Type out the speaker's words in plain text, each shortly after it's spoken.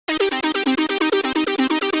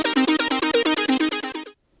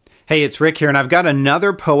Hey, it's Rick here, and I've got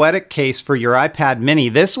another Poetic case for your iPad mini.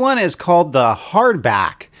 This one is called the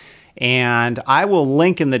HardBack, and I will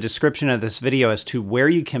link in the description of this video as to where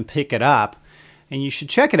you can pick it up. And you should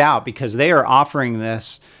check it out because they are offering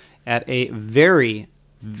this at a very,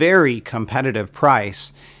 very competitive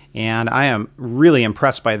price. And I am really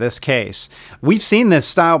impressed by this case. We've seen this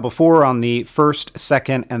style before on the first,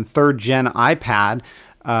 second, and third gen iPad.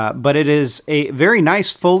 But it is a very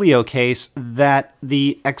nice folio case that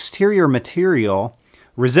the exterior material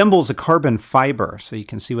resembles a carbon fiber, so you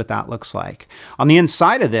can see what that looks like. On the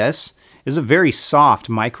inside of this is a very soft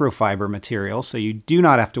microfiber material, so you do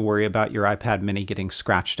not have to worry about your iPad mini getting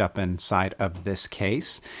scratched up inside of this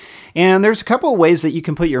case. And there's a couple of ways that you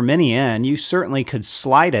can put your mini in. You certainly could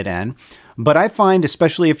slide it in, but I find,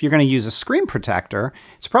 especially if you're going to use a screen protector,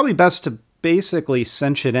 it's probably best to basically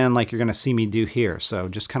cinch it in like you're going to see me do here. So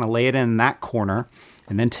just kind of lay it in that corner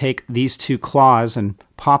and then take these two claws and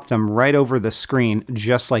pop them right over the screen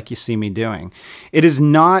just like you see me doing. It is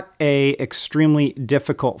not a extremely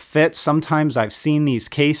difficult fit. Sometimes I've seen these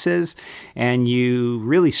cases and you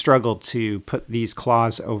really struggle to put these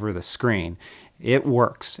claws over the screen. It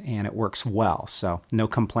works, and it works well, so no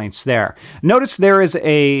complaints there. Notice there is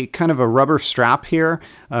a kind of a rubber strap here,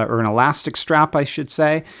 or an elastic strap, I should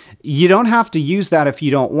say. You don't have to use that if you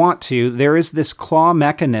don't want to. There is this claw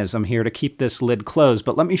mechanism here to keep this lid closed,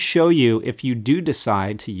 but let me show you, if you do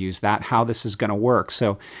decide to use that, how this is going to work.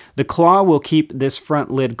 So the claw will keep this front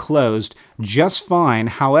lid closed just fine.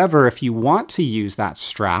 However, if you want to use that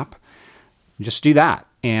strap, just do that,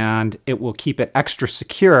 and it will keep it extra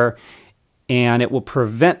secure. And it will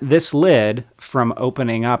prevent this lid from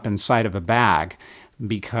opening up inside of a bag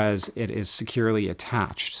because it is securely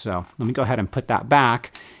attached. So let me go ahead and put that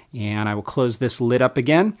back, and I will close this lid up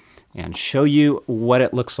again and show you what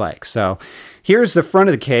it looks like. So here's the front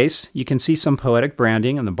of the case. You can see some Poetic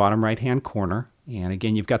branding in the bottom right-hand corner. And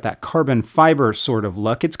again, you've got that carbon fiber sort of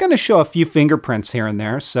look. It's going to show a few fingerprints here and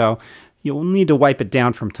there, so you'll need to wipe it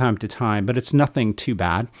down from time to time, but it's nothing too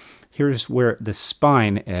bad. Here's where the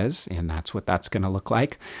spine is, and that's what that's going to look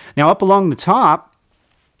like. Now, up along the top,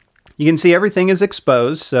 you can see everything is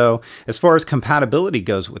exposed. So as far as compatibility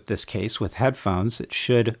goes with this case, with headphones, it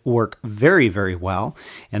should work very, very well.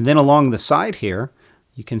 And then along the side here,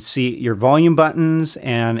 you can see your volume buttons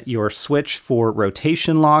and your switch for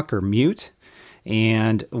rotation lock or mute.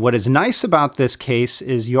 And what is nice about this case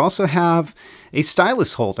is you also have a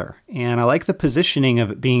stylus holder. And I like the positioning of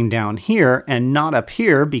it being down here and not up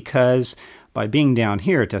here, because by being down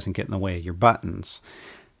here, it doesn't get in the way of your buttons.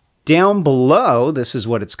 Down below, this is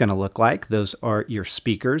what it's going to look like. Those are your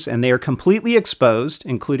speakers, and they are completely exposed,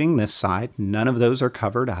 including this side. None of those are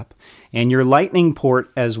covered up. And your lightning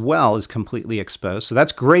port as well is completely exposed. So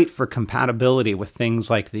that's great for compatibility with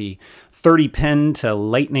things like the 30-pin to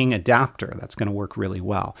lightning adapter. That's going to work really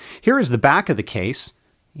well. Here is the back of the case,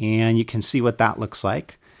 and you can see what that looks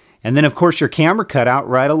like. And then, of course, your camera cutout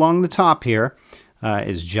right along the top here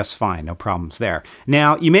is just fine. No problems there.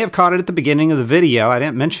 Now, you may have caught it at the beginning of the video. I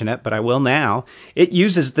didn't mention it, but I will now. It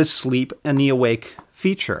uses the sleep and the awake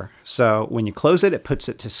feature. So when you close it, it puts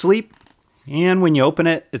it to sleep. And when you open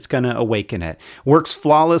it, it's going to awaken it. Works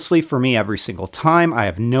flawlessly for me every single time. I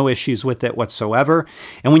have no issues with it whatsoever.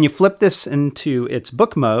 And when you flip this into its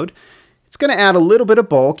book mode, it's going to add a little bit of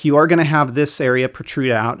bulk. You are going to have this area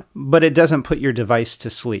protrude out, but it doesn't put your device to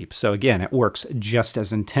sleep. So again, it works just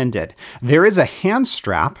as intended. There is a hand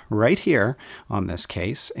strap right here on this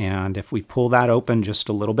case, and if we pull that open just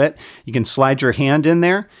a little bit, you can slide your hand in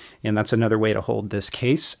there, and that's another way to hold this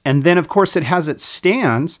case. And then, of course, it has its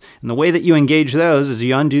stands, and the way that you engage those is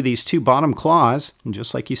you undo these two bottom claws,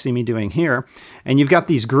 just like you see me doing here, and you've got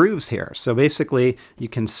these grooves here. So basically, you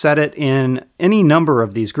can set it in any number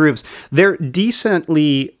of these grooves. They're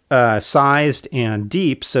decently sized and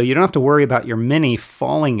deep, so you don't have to worry about your mini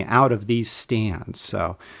falling out of these stands.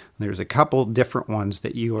 So there's a couple different ones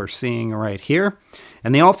that you are seeing right here,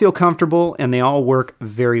 and they all feel comfortable, and they all work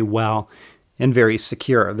very well and very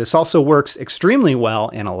secure. This also works extremely well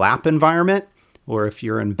in a lap environment, or if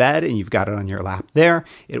you're in bed and you've got it on your lap there,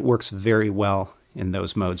 it works very well in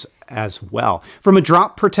those modes as well. From a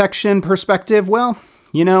drop protection perspective, well,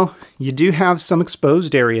 you know, you do have some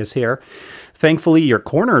exposed areas here. Thankfully, your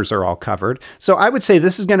corners are all covered. So I would say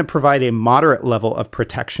this is going to provide a moderate level of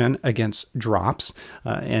protection against drops.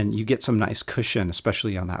 And you get some nice cushion,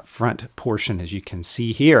 especially on that front portion, as you can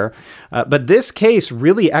see here. But this case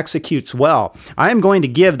really executes well. I am going to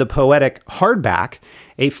give the Poetic HardBack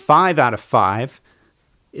a 5 out of 5.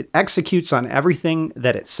 It executes on everything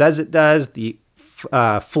that it says it does. The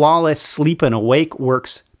flawless sleep and awake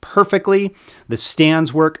works perfectly. The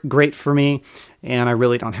stands work great for me, and I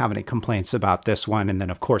really don't have any complaints about this one. And then,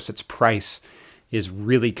 of course, its price is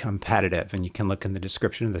really competitive, and you can look in the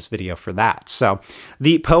description of this video for that. So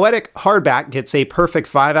the Poetic HardBack gets a perfect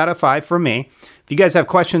 5 out of 5 from me. If you guys have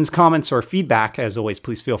questions, comments, or feedback, as always,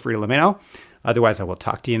 please feel free to let me know. Otherwise, I will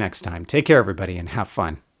talk to you next time. Take care, everybody, and have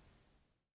fun.